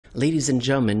Ladies and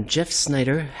gentlemen, Jeff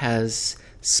Snider has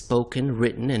spoken,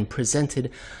 written, and presented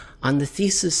on the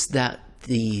thesis that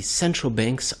the central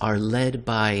banks are led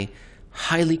by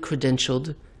highly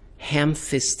credentialed,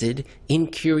 ham-fisted,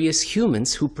 incurious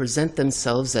humans who present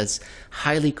themselves as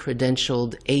highly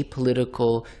credentialed,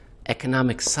 apolitical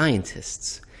economic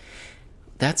scientists.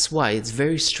 That's why it's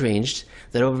very strange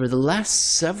that over the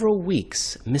last several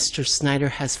weeks, Mr. Snider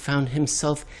has found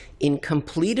himself in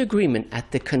complete agreement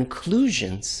at the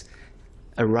conclusions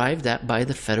arrived at by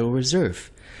the Federal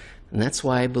Reserve. And that's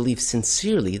why I believe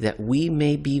sincerely that we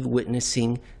may be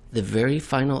witnessing the very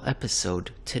final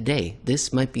episode today.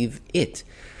 This might be it,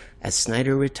 as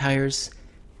Snider retires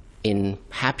in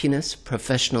happiness,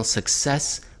 professional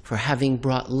success, for having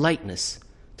brought lightness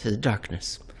to the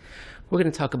darkness. We're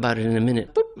going to talk about it in a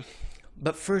minute.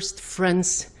 But first,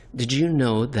 friends, did you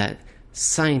know that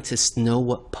scientists know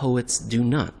what poets do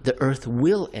not? The earth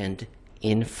will end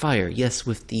in fire. Yes,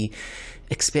 with the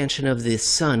expansion of the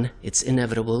sun, it's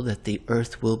inevitable that the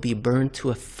earth will be burned to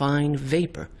a fine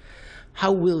vapor.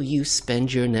 How will you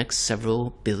spend your next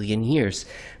several billion years?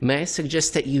 May I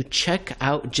suggest that you check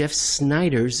out Jeff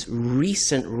Snider's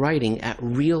recent writing at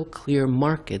Real Clear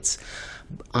Markets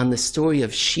on the story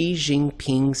of Xi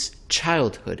Jinping's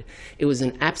childhood. It was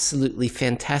an absolutely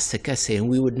fantastic essay, and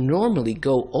we would normally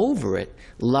go over it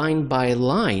line by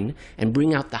line and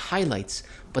bring out the highlights,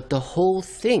 but the whole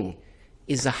thing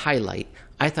is a highlight.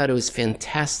 I thought it was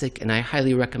fantastic, and I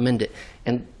highly recommend it.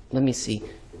 And let me see.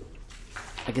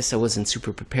 I guess I wasn't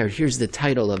super prepared. Here's the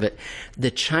title of it.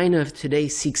 The China of Today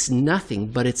Seeks Nothing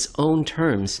But Its Own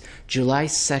Terms, July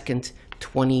 2nd,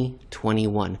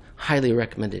 2021. Highly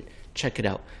recommend it. Check it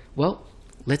out. Well,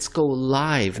 let's go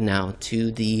live now to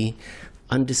the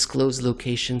undisclosed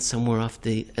location somewhere off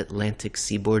the Atlantic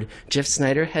seaboard. Jeff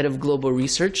Snider, head of global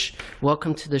research.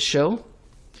 Welcome to the show.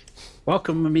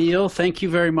 Welcome, Emil. Thank you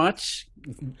very much.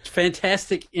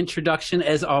 Fantastic introduction,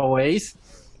 as always.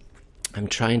 I'm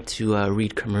trying to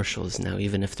read commercials now,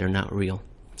 even if they're not real.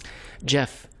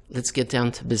 Jeff, let's get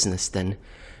down to business then.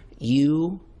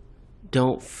 You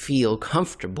don't feel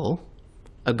comfortable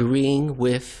agreeing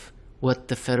with what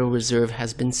the Federal Reserve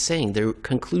has been saying, their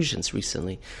conclusions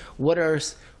recently. What are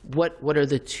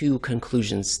the two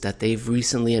conclusions that they've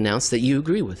recently announced that you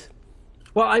agree with?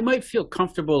 Well, I might feel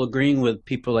comfortable agreeing with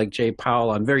people like Jay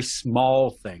Powell on very small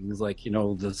things, like, you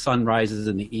know, the sun rises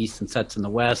in the east and sets in the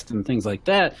west and things like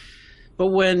that. But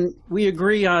when we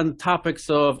agree on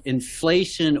topics of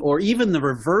inflation or even the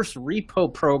reverse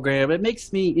repo program, it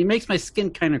makes my skin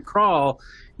kind of crawl.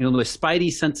 You know, the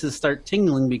spidey senses start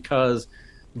tingling, because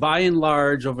by and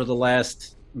large, over the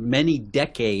last many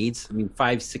decades, I mean,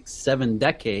 5, 6, 7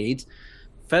 decades,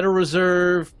 Federal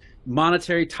Reserve,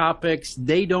 monetary topics,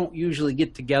 they don't usually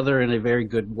get together in a very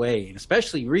good way. And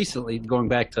especially recently, going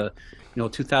back to,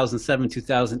 2007,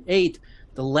 2008,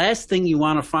 the last thing you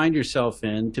want to find yourself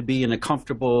in to be in a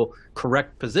comfortable,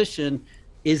 correct position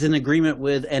is an agreement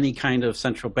with any kind of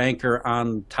central banker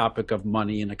on the topic of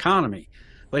money and economy.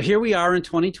 But here we are in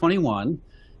 2021.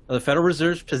 The Federal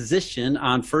Reserve's position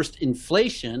on first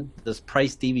inflation, this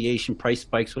price deviation, price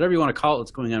spikes, whatever you want to call it,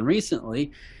 what's going on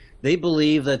recently, they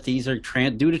believe that these are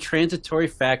due to transitory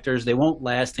factors. They won't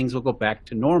last. Things will go back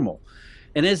to normal.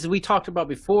 And as we talked about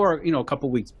before, a couple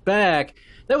of weeks back,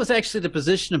 that was actually the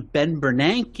position of Ben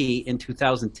Bernanke in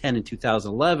 2010 and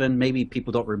 2011. Maybe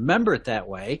people don't remember it that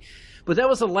way, but that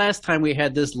was the last time we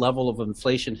had this level of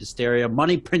inflation hysteria,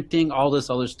 money printing, all this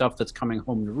other stuff that's coming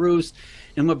home to roost.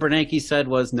 And what Bernanke said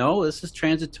was, no, this is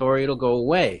transitory. It'll go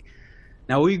away.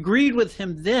 Now, we agreed with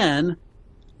him then,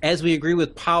 as we agree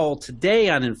with Powell today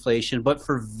on inflation, but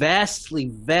for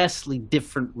vastly, vastly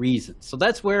different reasons. So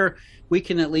that's where we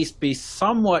can at least be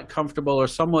somewhat comfortable or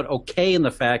somewhat okay in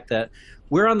the fact that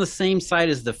we're on the same side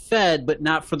as the Fed, but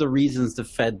not for the reasons the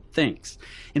Fed thinks.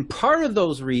 And part of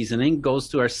those reasoning goes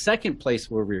to our second place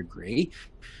where we agree,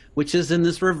 which is in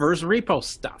this reverse repo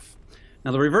stuff.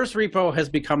 Now, the reverse repo has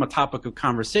become a topic of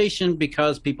conversation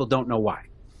because people don't know why.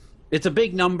 It's a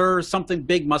big number, something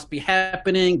big must be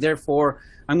happening, therefore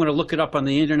I'm going to look it up on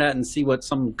the internet and see what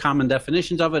some common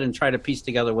definitions of it and try to piece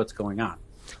together what's going on.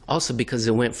 Also because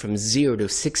it went from 0 to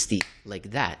 60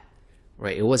 like that,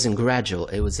 right? It wasn't gradual.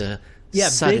 It was a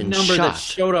sudden big number shock that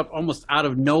showed up almost out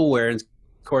of nowhere. And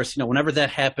of course, whenever that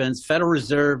happens, Federal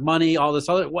Reserve, money, all this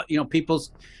other,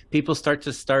 people start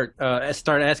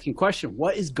asking questions.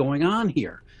 What is going on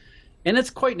here? And it's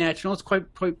quite natural. It's quite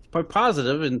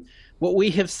positive. And what we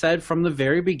have said from the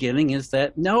very beginning is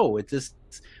that no,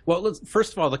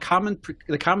 first of all, the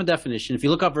common definition, if you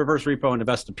look up reverse repo in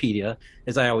Investopedia,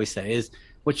 as I always say, is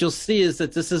what you'll see is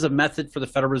that this is a method for the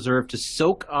Federal Reserve to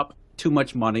soak up too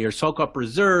much money or soak up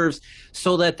reserves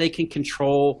so that they can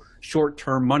control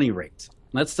short-term money rates.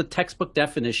 That's the textbook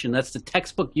definition. That's the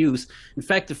textbook use. In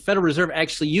fact, the Federal Reserve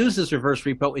actually used this reverse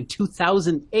repo in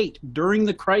 2008 during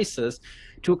the crisis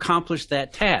to accomplish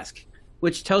that task,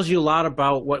 which tells you a lot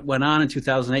about what went on in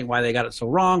 2008, why they got it so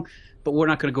wrong. But we're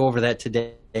not going to go over that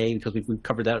today because we've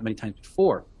covered that many times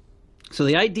before. So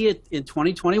the idea in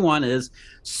 2021 is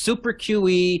super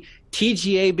QE,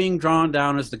 TGA being drawn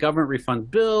down as the government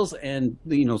refunds bills and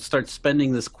starts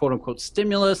spending this quote-unquote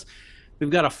stimulus. We've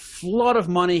got a flood of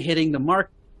money hitting the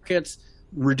markets,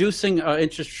 reducing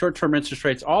short-term interest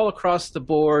rates all across the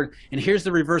board. And here's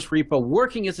the reverse repo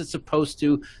working as it's supposed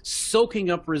to, soaking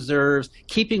up reserves,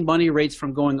 keeping money rates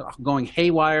from going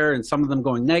haywire and some of them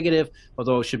going negative,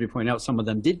 although it should be pointed out some of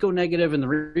them did go negative in the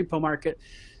repo market.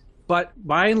 But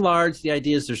by and large, the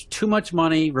idea is there's too much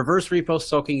money, reverse repo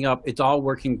soaking up, it's all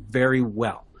working very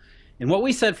well. And what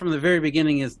we said from the very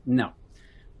beginning is no.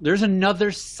 There's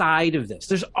another side of this.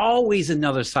 There's always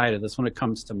another side of this when it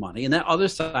comes to money, and that other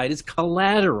side is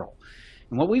collateral.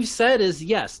 And what we've said is,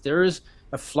 yes, there is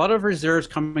a flood of reserves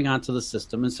coming onto the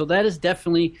system, and so that is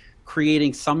definitely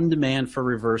creating some demand for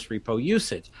reverse repo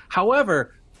usage.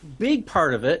 However, big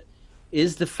part of it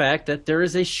is the fact that there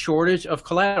is a shortage of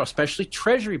collateral, especially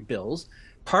Treasury bills.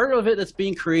 Part of it that's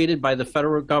being created by the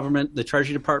federal government, the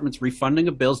Treasury Department's refunding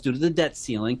of bills due to the debt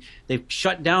ceiling. They've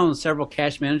shut down several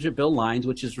cash management bill lines,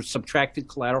 which has subtracted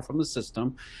collateral from the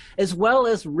system, as well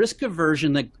as risk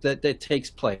aversion that takes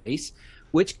place,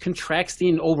 which contracts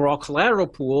the overall collateral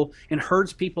pool and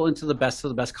herds people into the best of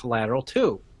the best collateral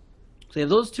too. So you have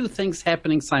those two things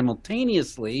happening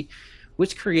simultaneously,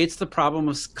 which creates the problem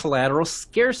of collateral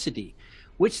scarcity,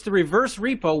 which the reverse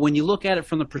repo, when you look at it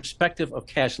from the perspective of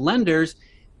cash lenders,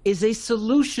 is a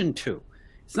solution to.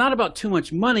 It's not about too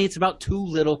much money, it's about too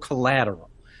little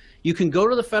collateral. You can go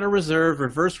to the Federal Reserve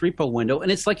reverse repo window,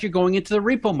 and it's like you're going into the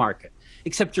repo market,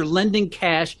 except you're lending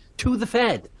cash to the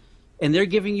Fed, and they're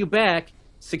giving you back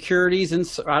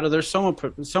securities out of their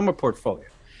SOMA portfolio.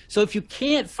 So if you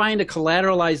can't find a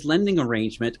collateralized lending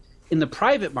arrangement in the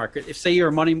private market, if say you're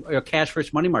a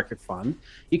cash-rich money market fund,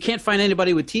 you can't find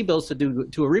anybody with T-bills to do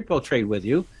a repo trade with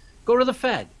you, go to the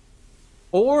Fed.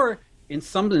 Or in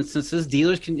some instances,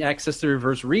 dealers can access the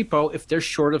reverse repo if they're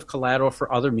short of collateral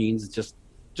for other means, just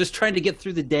trying to get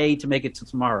through the day to make it to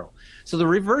tomorrow. So the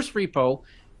reverse repo,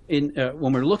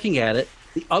 when we're looking at it,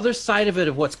 the other side of it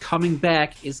of what's coming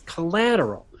back is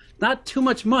collateral. Not too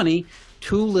much money,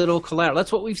 too little collateral.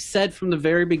 That's what we've said from the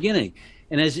very beginning.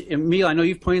 And as Emil, I know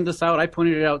you've pointed this out, I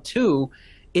pointed it out too,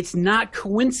 it's not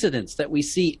coincidence that we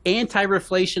see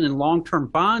anti-reflation and long-term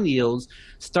bond yields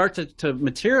start to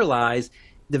materialize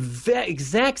to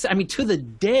the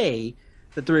day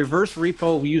that the reverse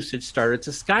repo usage started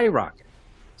to skyrocket.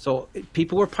 So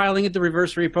people were piling into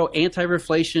reverse repo,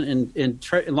 anti-reflation,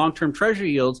 and long-term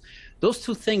treasury yields. Those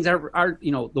two things are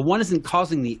the one isn't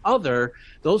causing the other.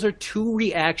 Those are two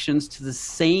reactions to the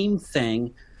same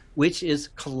thing, which is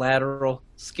collateral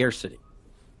scarcity.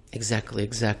 Exactly.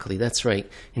 That's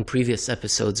right. In previous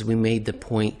episodes, we made the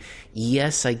point,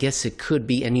 yes, I guess it could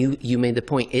be, and you made the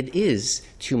point, it is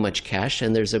too much cash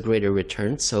and there's a greater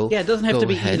return. So yeah, it doesn't have to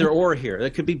be either or here.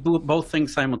 It could be both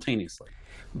things simultaneously.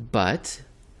 But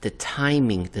the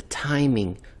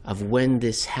timing of when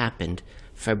this happened,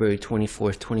 February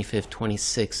 24th, 25th,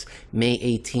 26th, May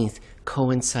 18th,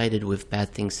 coincided with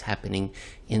bad things happening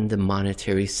in the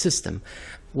monetary system.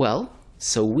 Well,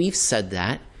 so we've said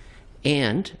that.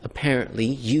 And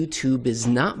apparently YouTube is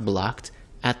not blocked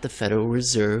at the Federal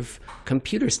Reserve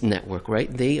Computers Network,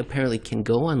 right? They apparently can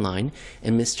go online,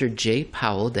 and Mr. J.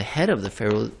 Powell, the head of the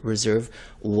Federal Reserve,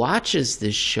 watches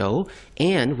this show.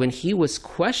 And when he was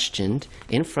questioned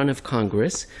in front of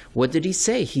Congress, what did he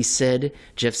say? He said,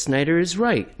 Jeff Snider is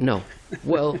right. No.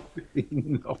 Well,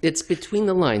 no. It's between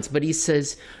the lines, but he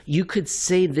says, you could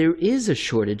say there is a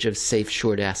shortage of safe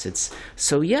short assets.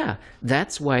 So yeah,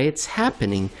 that's why it's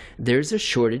happening. There's a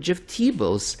shortage of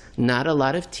T-bills, not a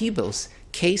lot of T-bills.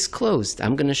 Case closed.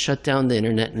 I'm going to shut down the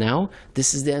internet now.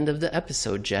 This is the end of the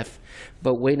episode, Jeff.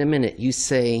 But wait a minute. You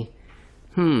say,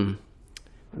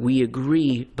 we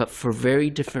agree, but for very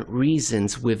different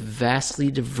reasons with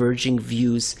vastly diverging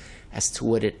views as to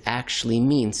what it actually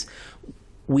means.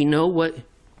 We know what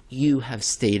you have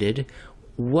stated.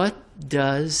 What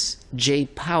does Jay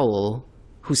Powell,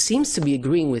 who seems to be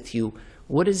agreeing with you,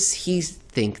 what does he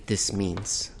think this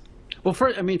means? Well,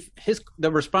 first, I mean,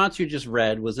 the response you just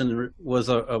read was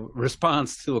a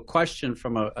response to a question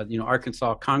from a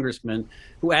Arkansas congressman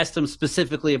who asked him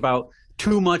specifically about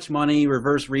too much money,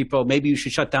 reverse repo, maybe you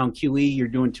should shut down QE, you're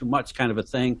doing too much kind of a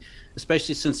thing,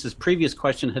 especially since this previous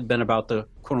question had been about the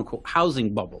quote-unquote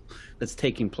housing bubble that's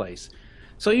taking place.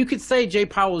 So you could say Jay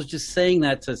Powell was just saying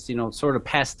that to, sort of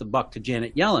pass the buck to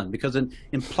Janet Yellen, because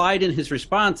implied in his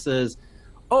response is,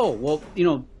 oh, well,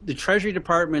 the Treasury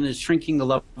Department is shrinking the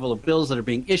level of bills that are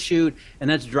being issued, and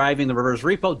that's driving the reverse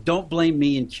repo. Don't blame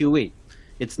me in QE.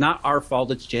 It's not our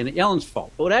fault, it's Janet Yellen's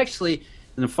fault. But actually,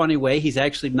 in a funny way, he's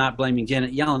actually not blaming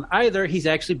Janet Yellen either. He's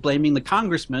actually blaming the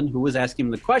congressman who was asking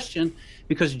him the question,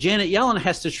 because Janet Yellen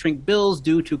has to shrink bills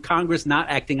due to Congress not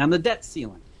acting on the debt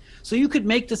ceiling. So you could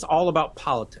make this all about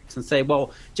politics and say,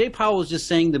 well, Jay Powell was just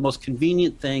saying the most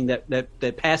convenient thing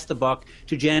that passed the buck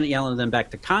to Janet Yellen and then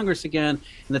back to Congress again,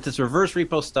 and that this reverse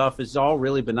repo stuff is all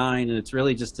really benign and it's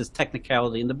really just this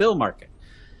technicality in the bill market.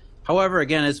 However,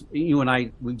 again, as you and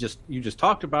I, you just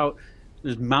talked about,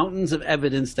 there's mountains of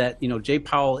evidence that, Jay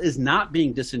Powell is not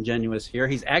being disingenuous here.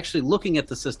 He's actually looking at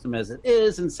the system as it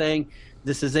is and saying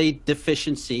this is a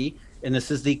deficiency, and this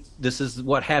is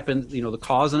what happened, the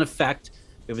cause and effect.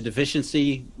 We have a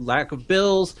deficiency, lack of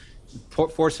bills,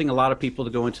 forcing a lot of people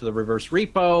to go into the reverse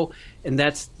repo, and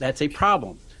that's a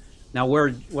problem. Now,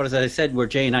 as I said, where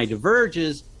Jay and I diverge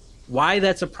is why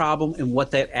that's a problem and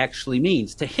what that actually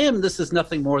means. To him, this is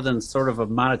nothing more than sort of a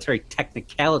monetary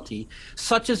technicality,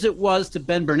 such as it was to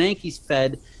Ben Bernanke's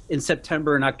Fed in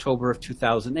September and October of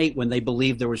 2008, when they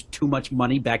believed there was too much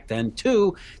money back then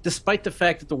too, despite the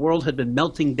fact that the world had been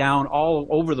melting down all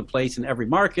over the place in every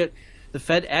market. The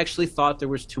Fed actually thought there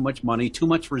was too much money, too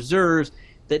much reserves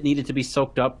that needed to be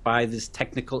soaked up by this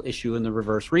technical issue in the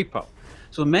reverse repo.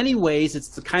 So in many ways,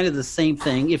 it's kind of the same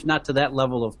thing, if not to that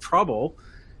level of trouble.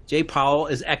 Jay Powell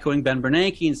is echoing Ben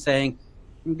Bernanke and saying,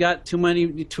 we've got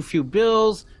too few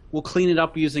bills, we'll clean it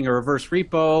up using a reverse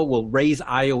repo, we'll raise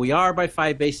IOER by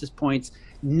 5 basis points,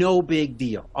 no big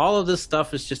deal. All of this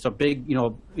stuff is just a big,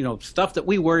 stuff that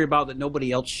we worry about that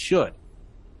nobody else should.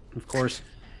 Of course,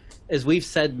 as we've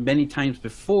said many times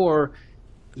before,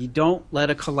 you don't let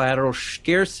a collateral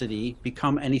scarcity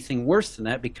become anything worse than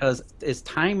that, because as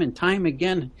time and time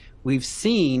again we've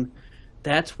seen,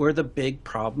 that's where the big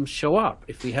problems show up.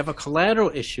 If we have a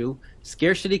collateral issue,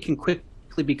 scarcity can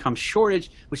quickly become shortage,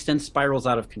 which then spirals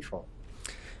out of control.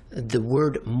 The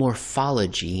word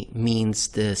morphology means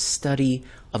the study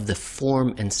of the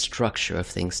form and structure of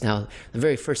things. Now, the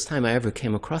very first time I ever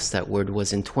came across that word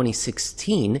was in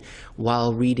 2016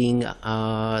 while reading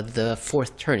The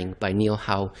Fourth Turning by Neil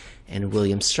Howe and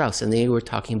William Strauss. And they were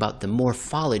talking about the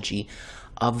morphology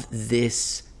of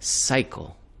this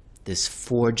cycle, this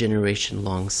 4-generation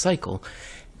long cycle.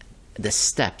 The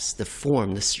steps, the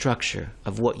form, the structure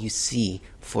of what you see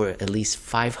for at least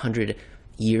 500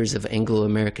 years of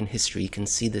Anglo-American history. You can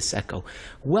see this echo.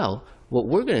 Well, what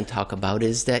we're going to talk about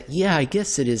is that, yeah, I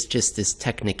guess it is just this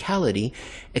technicality,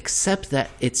 except that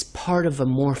it's part of a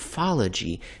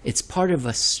morphology. It's part of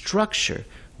a structure.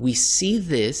 We see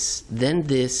this, then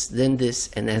this, then this,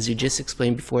 and as you just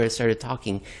explained before I started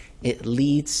talking, it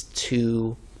leads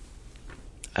to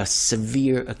a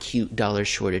severe acute dollar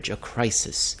shortage, a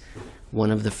crisis.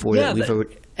 One of the four that we've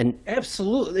already... And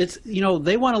absolutely. It's,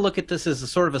 they want to look at this as a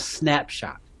sort of a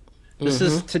snapshot. This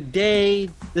is today.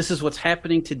 This is what's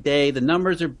happening today. The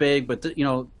numbers are big, but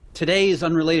today is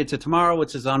unrelated to tomorrow,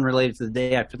 which is unrelated to the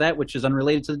day after that, which is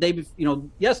unrelated to the day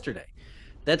yesterday.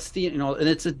 That's the and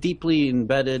it's a deeply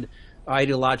embedded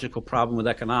ideological problem with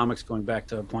economics, going back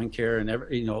to Poincaré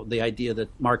and the idea that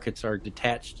markets are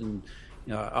detached and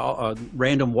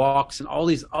random walks and all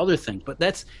these other things. But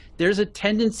there's a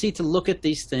tendency to look at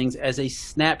these things as a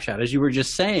snapshot. As you were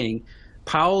just saying,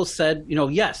 Powell said,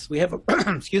 yes, we have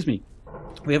a excuse me,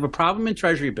 we have a problem in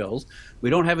Treasury bills. We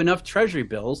don't have enough Treasury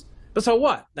bills, but so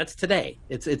what? That's today.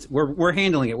 We're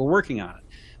handling it. We're working on it.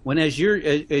 When as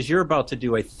you're about to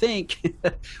do, I think,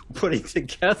 putting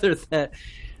together that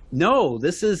no,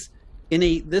 this is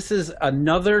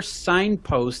another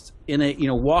signpost in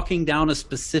a walking down a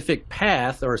specific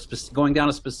path or going down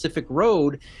a specific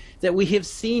road that we have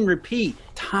seen repeat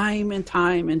time and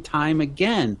time and time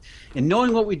again. And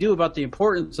knowing what we do about the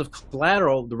importance of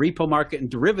collateral, the repo market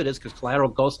and derivatives, because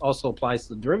collateral also applies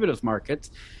to the derivatives markets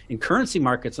and currency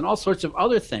markets and all sorts of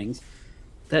other things,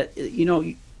 that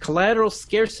collateral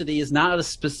scarcity is not a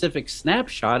specific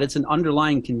snapshot. It's an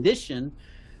underlying condition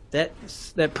that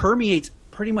permeates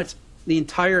pretty much the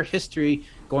entire history,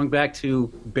 going back to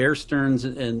Bear Stearns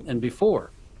and before.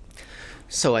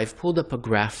 So I've pulled up a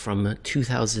graph from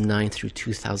 2009 through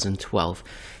 2012,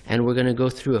 and we're going to go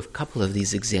through a couple of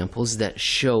these examples that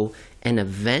show an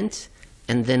event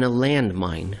and then a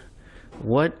landmine.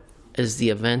 What is the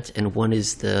event and what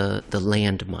is the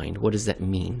landmine? What does that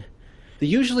mean?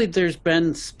 Usually there's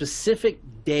been specific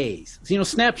days,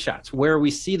 snapshots where we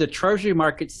see the treasury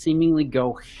market seemingly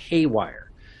go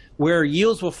haywire, where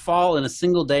yields will fall in a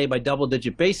single day by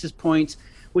double-digit basis points,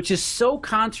 which is so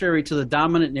contrary to the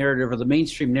dominant narrative or the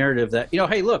mainstream narrative that,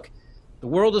 hey, look, the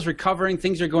world is recovering,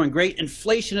 things are going great,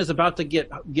 inflation is about to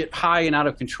get high and out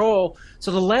of control.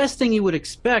 So the last thing you would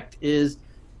expect is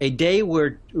a day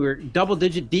where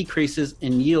double-digit decreases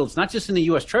in yields, not just in the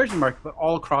U.S. Treasury market, but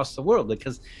all across the world,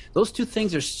 because those two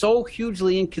things are so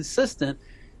hugely inconsistent,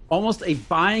 almost a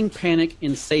buying panic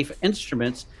in safe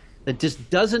instruments that just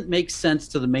doesn't make sense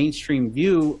to the mainstream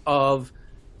view of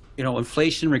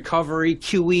inflation recovery,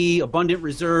 QE, abundant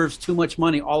reserves, too much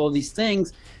money, all of these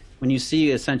things, when you see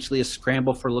essentially a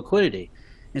scramble for liquidity.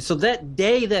 And so that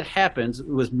day that happens, it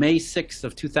was May 6th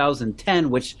of 2010,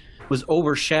 which was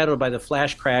overshadowed by the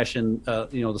flash crash in the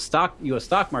U.S.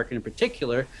 stock market in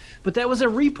particular, but that was a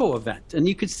repo event, and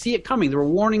you could see it coming. There were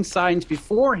warning signs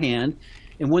beforehand,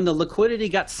 and when the liquidity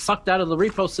got sucked out of the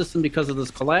repo system because of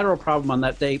this collateral problem on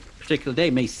that particular day,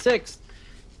 May 6th,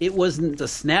 it wasn't a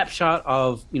snapshot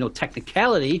of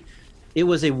technicality. It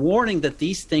was a warning that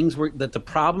that the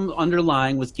problem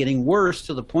underlying was getting worse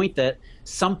to the point that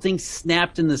something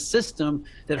snapped in the system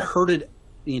that hurted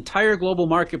the entire global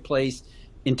marketplace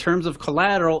in terms of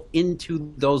collateral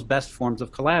into those best forms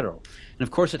of collateral. And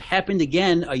of course, it happened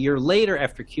again a year later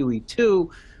after QE2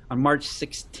 on March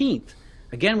 16th.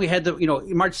 Again, we had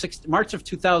March of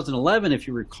 2011, if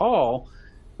you recall,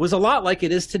 was a lot like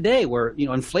it is today, where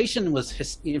inflation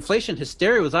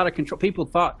hysteria was out of control. People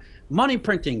thought money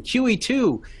printing,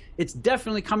 QE2, it's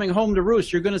definitely coming home to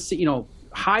roost. You're going to see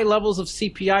high levels of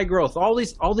CPI growth. All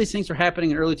these things are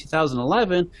happening in early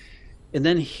 2011, and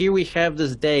then here we have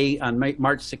this day on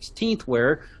March 16th,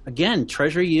 where again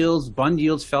Treasury yields, bond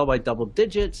yields fell by double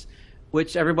digits,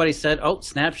 which everybody said, oh,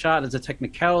 snapshot is a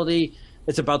technicality.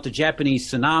 It's about the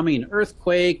Japanese tsunami and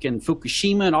earthquake and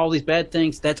Fukushima and all these bad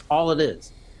things. That's all it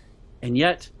is. And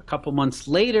yet, a couple months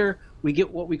later, we get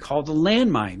what we call the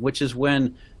landmine, which is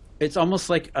when it's almost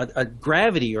like a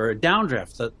gravity or a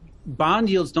downdraft. The bond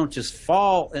yields don't just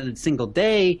fall in a single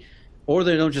day, or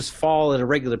they don't just fall at a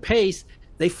regular pace.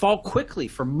 They fall quickly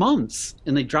for months,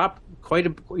 and they drop quite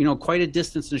a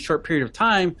distance in a short period of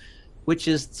time, which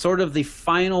is sort of the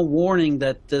final warning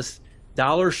that this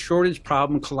dollar shortage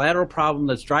problem, collateral problem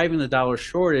that's driving the dollar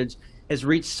shortage, has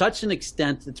reached such an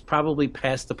extent it's probably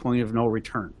past the point of no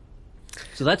return.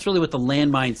 So that's really what the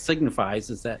landmine signifies,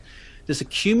 is that this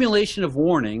accumulation of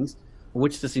warnings,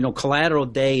 which this collateral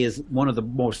day is one of the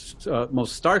most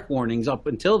stark warnings up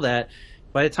until that.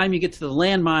 By the time you get to the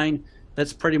landmine,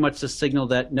 that's pretty much the signal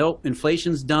that nope,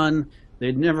 inflation's done.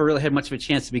 They never really had much of a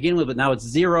chance to begin with, but now it's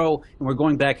zero, and we're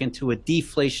going back into a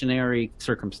deflationary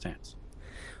circumstance.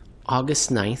 August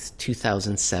 9th,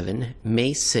 2007,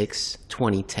 May 6th,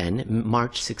 2010,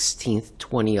 March 16th,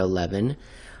 2011,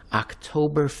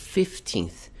 October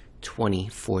 15th,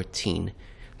 2014.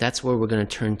 That's where we're going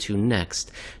to turn to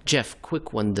next. Jeff,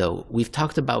 quick one though. We've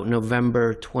talked about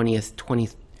November 20th,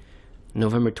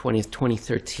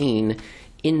 2013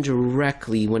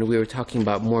 indirectly when we were talking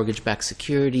about mortgage-backed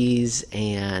securities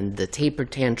and the taper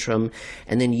tantrum,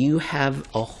 and then you have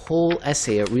a whole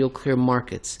essay at Real Clear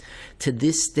Markets. To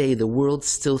this day, the world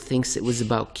still thinks it was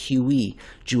about QE,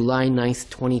 July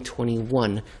 9th,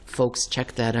 2021. Folks,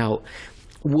 check that out.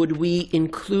 Would we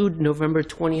include November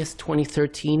 20th,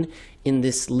 2013 in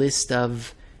this list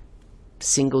of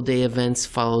single-day events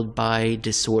followed by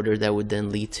disorder that would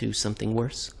then lead to something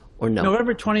worse? Or no?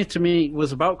 November 20th to me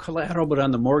was about collateral, but on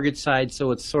the mortgage side,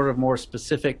 so it's sort of more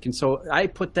specific. And so I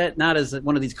put that not as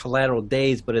one of these collateral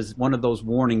days, but as one of those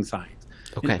warning signs.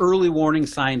 Okay. An early warning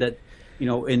sign that,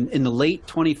 in the late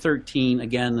 2013,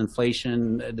 again,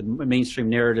 inflation, the mainstream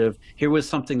narrative, here was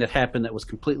something that happened that was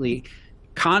completely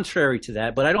contrary to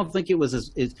that. But I don't think it was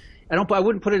I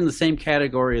wouldn't put it in the same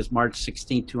category as March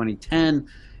 16, 2010.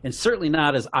 And certainly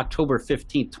not as October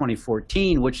 15th,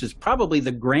 2014, which is probably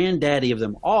the granddaddy of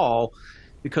them all,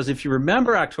 because if you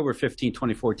remember October 15th,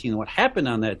 2014, what happened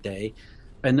on that day,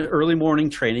 and the early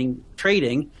morning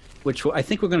trading, which I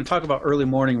think we're going to talk about early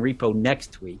morning repo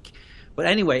next week. But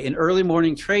anyway, in early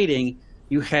morning trading,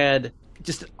 you had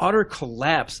just an utter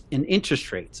collapse in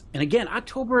interest rates. And again,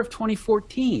 October of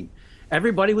 2014.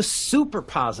 Everybody was super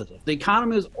positive. The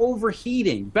economy was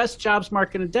overheating, best jobs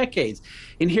market in decades.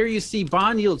 And here you see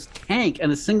bond yields tank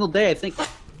in a single day. I think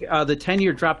the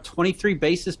 10-year dropped 23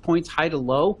 basis points high to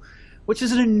low, which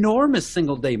is an enormous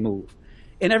single day move.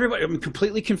 And everybody, I'm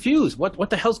completely confused. What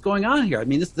the hell's going on here? I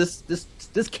mean,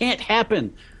 this can't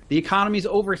happen. The economy's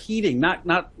overheating,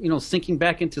 not sinking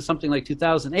back into something like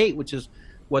 2008, which is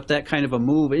what that kind of a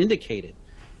move indicated.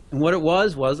 And what it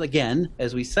was again,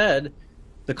 as we said,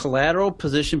 the collateral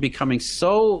position becoming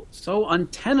so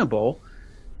untenable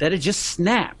that it just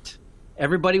snapped.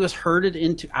 Everybody was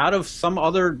herded out of some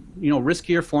other,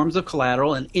 riskier forms of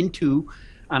collateral and into,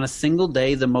 on a single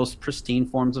day, the most pristine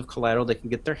forms of collateral they can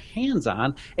get their hands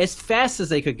on as fast as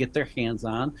they could get their hands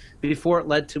on before it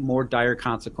led to more dire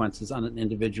consequences on an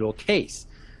individual case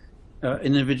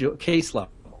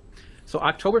level. So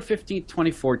October 15th,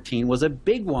 2014 was a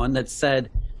big one that said,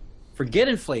 forget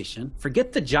inflation,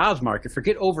 forget the jobs market,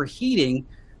 forget overheating.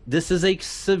 This is a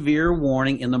severe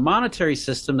warning in the monetary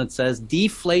system that says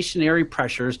deflationary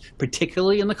pressures,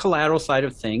 particularly in the collateral side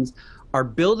of things, are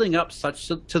building up such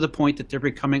to the point that they're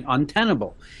becoming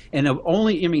untenable. And it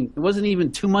wasn't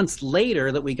even 2 months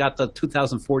later that we got the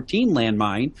 2014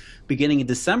 landmine, beginning in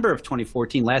December of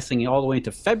 2014, lasting all the way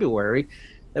into February.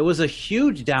 It was a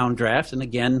huge downdraft, and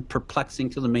again, perplexing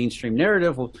to the mainstream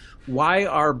narrative. Why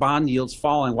are bond yields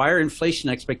falling? Why are inflation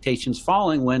expectations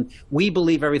falling when we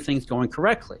believe everything's going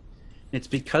correctly? It's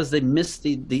because they missed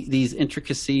these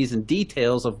intricacies and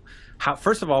details of how,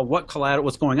 first of all,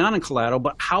 what's going on in collateral,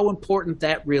 but how important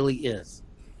that really is.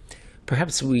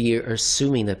 Perhaps we are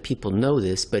assuming that people know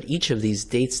this, but each of these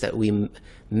dates that we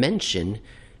mention,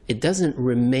 it doesn't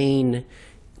remain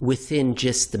within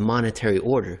just the monetary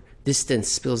order. This then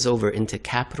spills over into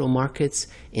capital markets,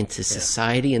 into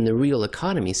society and the real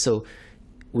economy. So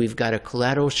we've got a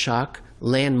collateral shock,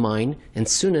 landmine, and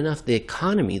soon enough the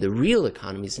economy, the real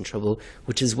economy, is in trouble,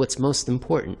 which is what's most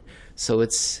important. So we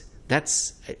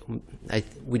just want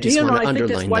to underline that. I think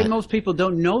that's why most people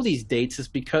don't know these dates, is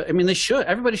because, they should.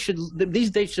 Everybody should. These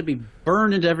dates should be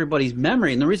burned into everybody's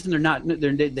memory. And the reason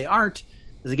they aren't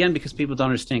is, again, because people don't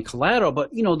understand collateral.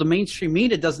 But, the mainstream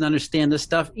media doesn't understand this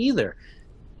stuff either.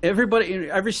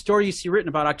 Every story you see written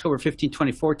about October 15,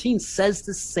 2014 says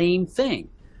the same thing.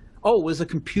 Oh, it was a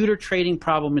computer trading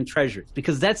problem in treasuries,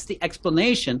 because that's the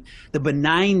explanation, the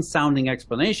benign sounding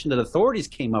explanation that authorities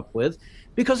came up with,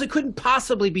 because it couldn't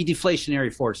possibly be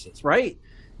deflationary forces, right?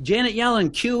 Janet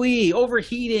Yellen, QE,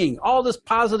 overheating, all this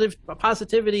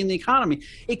positivity in the economy.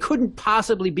 It couldn't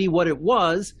possibly be what it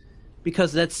was,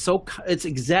 because it's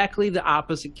exactly the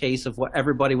opposite case of what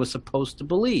everybody was supposed to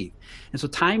believe. And so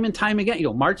time and time again,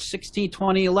 March 16,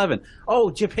 2011,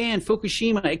 Japan,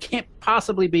 Fukushima, it can't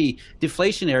possibly be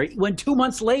deflationary. When 2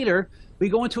 months later, we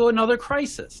go into another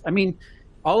crisis.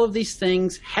 All of these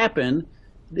things happen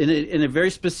in a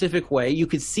very specific way. You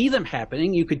could see them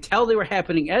happening. You could tell they were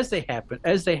happening as they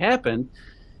happened.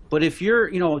 But if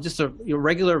you're, just a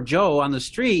regular Joe on the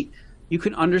street, you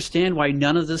can understand why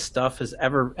none of this stuff has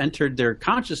ever entered their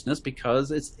consciousness, because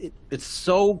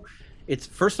it's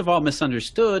first of all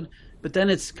misunderstood, but then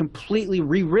it's completely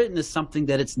rewritten as something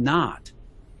that it's not.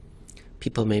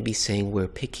 People may be saying we're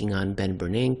picking on Ben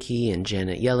Bernanke and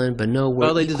Janet Yellen, but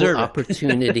no, they deserve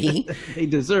opportunity. They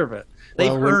deserve it.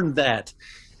 They've earned that.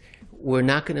 We're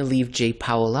not going to leave Jay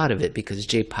Powell out of it, because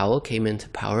Jay Powell came into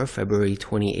power February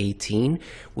 2018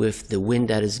 with the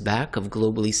wind at his back of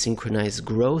globally synchronized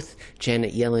growth.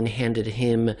 Janet Yellen handed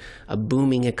him a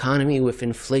booming economy with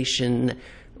inflation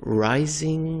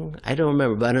rising. I don't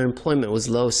remember, but unemployment was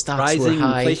low, stocks were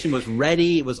high. Inflation was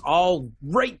ready. It was all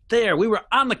right there. We were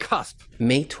on the cusp.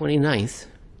 May 29th,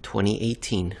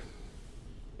 2018.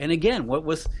 And again, what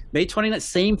was May 29th?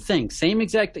 Same thing. Same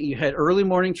exact thing. You had early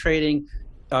morning trading,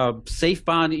 safe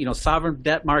bond, sovereign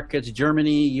debt markets,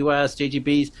 Germany, U.S.,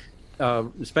 JGBs,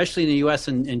 especially in the U.S.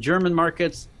 and German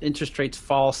markets. Interest rates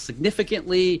fall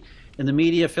significantly, and the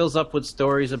media fills up with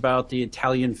stories about the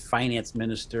Italian finance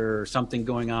minister or something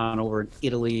going on over in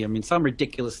Italy. Some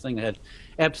ridiculous thing that had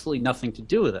absolutely nothing to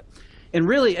do with it. And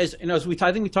really, I think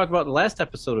we talked about in the last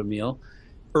episode, Emil,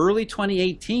 early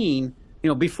 2018.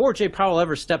 Before Jay Powell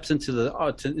ever steps into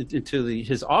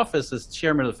his office as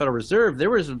chairman of the Federal Reserve,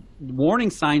 there was warning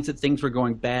signs that things were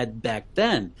going bad back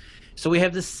then. So we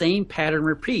have the same pattern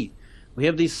repeat. We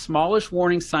have these smallish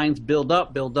warning signs build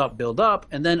up,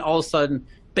 and then all of a sudden,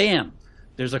 bam,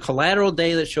 there's a collateral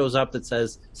day that shows up that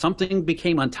says something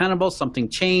became untenable, something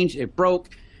changed, it broke.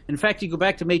 In fact, you go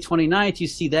back to May 29th, you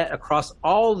see that across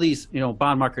all these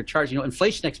bond market charts,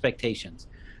 inflation expectations.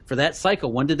 For that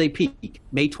cycle, when did they peak?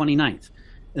 May 29th.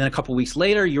 And then a couple weeks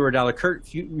later,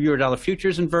 Eurodollar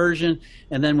futures inversion.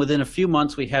 And then within a few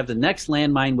months, we have the next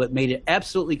landmine, what made it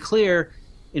absolutely clear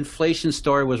inflation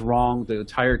story was wrong the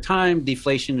entire time.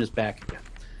 Deflation is back again.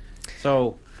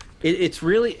 So it's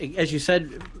really, as you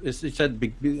said at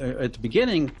the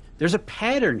beginning, there's a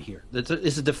pattern here.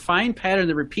 It's a defined pattern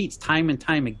that repeats time and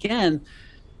time again,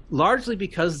 largely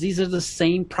because these are the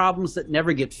same problems that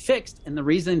never get fixed. And the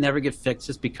reason they never get fixed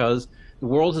is because the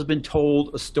world has been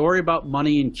told a story about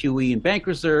money and QE and bank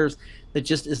reserves that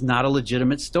just is not a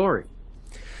legitimate story.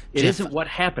 It isn't what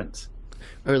happens.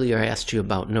 Earlier, I asked you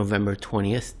about November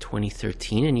 20th,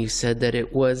 2013, and you said that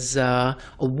it was a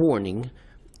warning,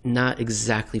 not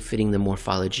exactly fitting the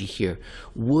morphology here.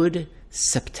 Would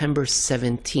September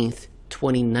 17th,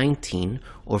 2019,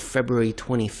 or February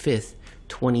 25th,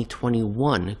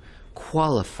 2021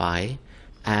 qualify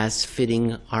as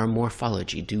fitting our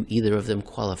morphology? Do either of them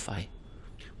qualify?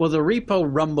 Well, the repo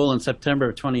rumble in September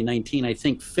of 2019, I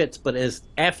think fits, but as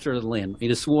after the landmine.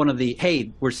 It is one of the,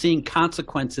 hey, we're seeing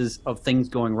consequences of things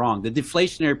going wrong. The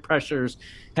deflationary pressures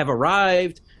have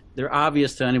arrived. They're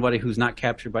obvious to anybody who's not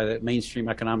captured by the mainstream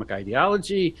economic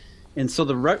ideology. And so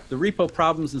the repo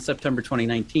problems in September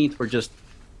 2019 were just,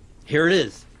 here it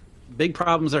is. Big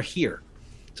problems are here.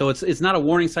 So it's not a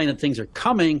warning sign that things are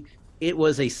coming. It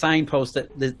was a signpost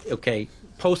that okay,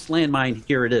 post landmine,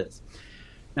 here it is.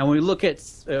 Now, when we look at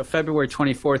February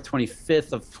 24th,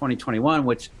 25th of 2021,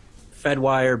 which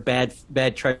Fedwire,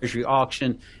 bad Treasury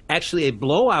auction, actually a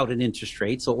blowout in interest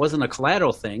rates, so it wasn't a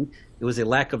collateral thing. It was a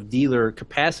lack of dealer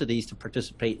capacities to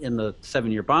participate in the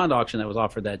 7-year bond auction that was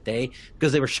offered that day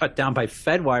because they were shut down by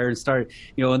Fedwire and started,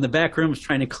 in the back rooms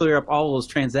trying to clear up all those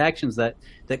transactions that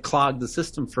clogged the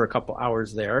system for a couple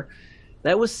hours there.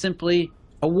 That was simply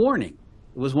a warning.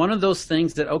 It was one of those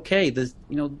things that, okay, this,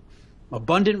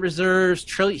 abundant reserves,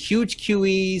 huge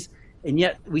QEs, and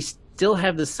yet we still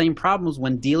have the same problems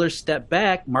when dealers step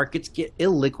back, markets get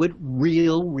illiquid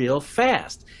real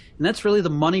fast. And that's really the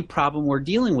money problem we're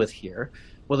dealing with here,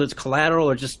 whether it's collateral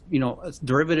or just,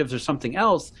 derivatives or something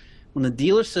else. When the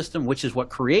dealer system, which is what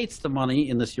creates the money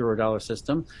in this Eurodollar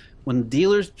system, when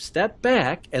dealers step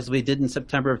back, as we did in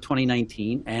September of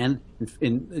 2019, and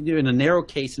in a narrow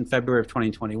case in February of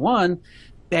 2021,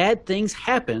 bad things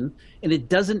happen, and it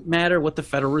doesn't matter what the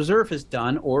Federal Reserve has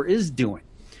done or is doing.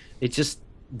 It just,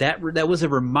 that was a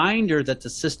reminder that the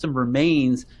system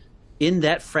remains in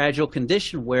that fragile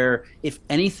condition where if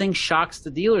anything shocks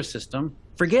the dealer system,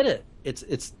 forget it.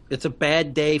 It's a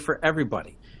bad day for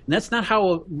everybody. And that's not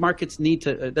how markets need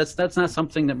to, that's not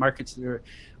something that markets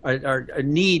are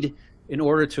need in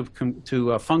order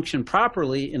to function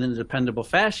properly in a dependable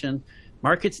fashion.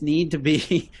 Markets need to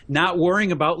be not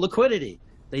worrying about liquidity.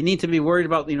 They need to be worried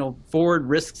about, forward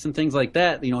risks and things like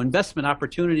that, investment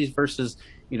opportunities versus,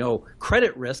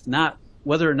 credit risk, not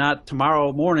whether or not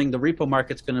tomorrow morning the repo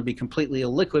market's going to be completely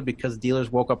illiquid because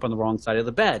dealers woke up on the wrong side of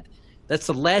the bed. That's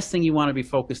the last thing you want to be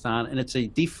focused on, and it's a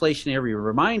deflationary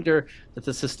reminder that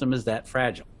the system is that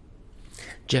fragile.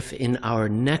 Jeff, in our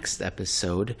next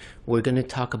episode, we're going to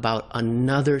talk about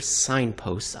another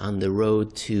signpost on the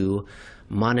road to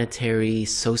monetary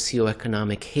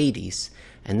socioeconomic Hades,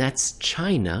 and that's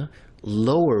China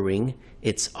lowering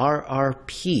its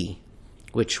RRP,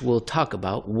 which we'll talk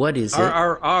about. What is it?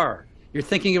 RRR. You're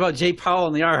thinking about Jay Powell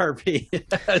and the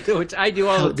RRP, which I do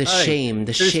all the time.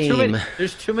 The shame.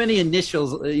 There's too many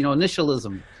initials,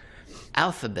 initialism.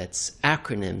 Alphabets,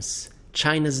 acronyms.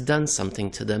 China's done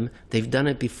something to them. They've done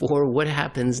it before. What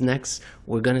happens next?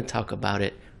 We're going to talk about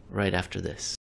it right after this.